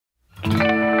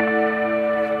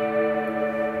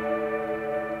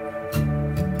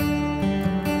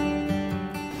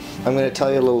I'm going to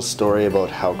tell you a little story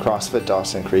about how CrossFit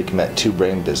Dawson Creek met Two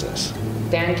Brain Business.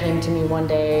 Dan came to me one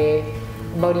day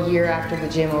about a year after the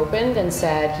gym opened and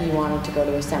said he wanted to go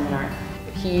to a seminar.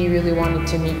 He really wanted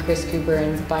to meet Chris Cooper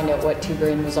and find out what Two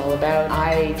Brain was all about.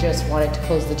 I just wanted to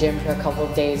close the gym for a couple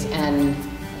of days and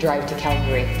drive to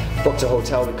Calgary. Booked a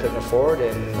hotel we couldn't afford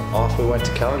and off we went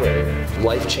to Calgary.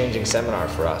 Life-changing seminar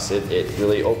for us. It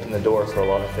really opened the door for a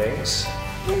lot of things,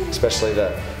 especially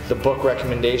the book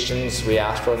recommendations we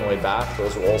asked for on the way back.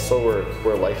 Those also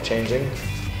were life-changing.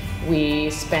 We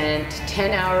spent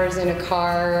 10 hours in a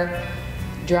car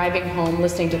driving home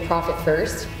listening to Profit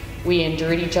First. We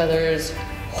endured each other's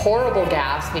horrible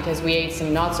gas because we ate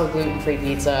some not so gluten-free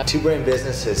pizza. Two Brain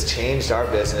Business has changed our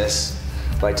business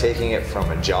by taking it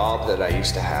from a job that I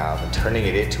used to have and turning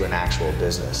it into an actual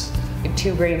business.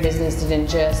 Two Brain Business didn't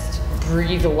just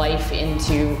breathe life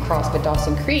into CrossFit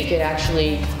Dawson Creek, it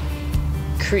actually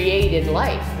created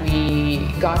life. We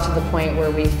got to the point where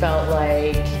we felt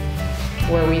like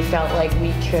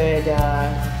we could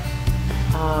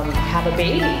have a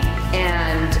baby.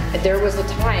 And there was a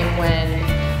time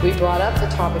when we brought up the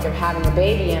topic of having a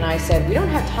baby and I said, we don't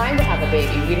have time to have a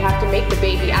baby. We'd have to make the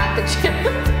baby at the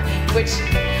gym, which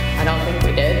I don't think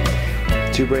we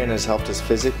did. Two Brain has helped us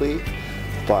physically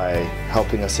by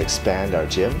helping us expand our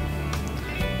gym,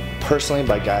 personally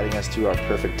by guiding us through our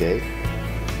perfect day,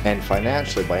 and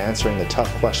financially by answering the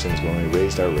tough questions when we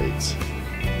raised our rates.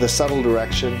 The subtle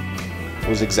direction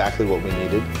was exactly what we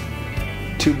needed.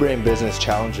 Two Brain Business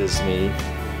challenges me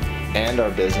and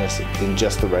our business in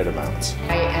just the right amounts.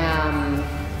 I am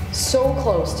so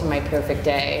close to my perfect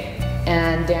day,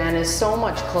 and Dan is so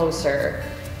much closer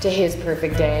to his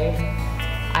perfect day.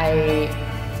 I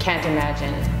can't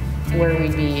imagine where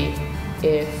we'd be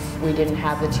if we didn't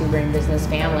have the Two Brain Business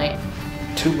family.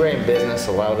 Two Brain Business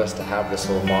allowed us to have this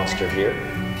little monster here.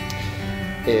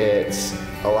 It's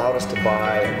allowed us to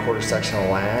buy a quarter section of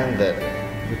land that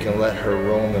we can let her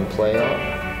roam and play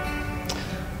on.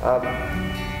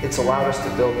 It's allowed us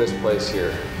to build this place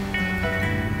here.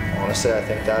 Honestly, I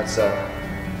think that's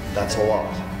a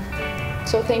lot.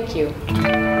 So thank you.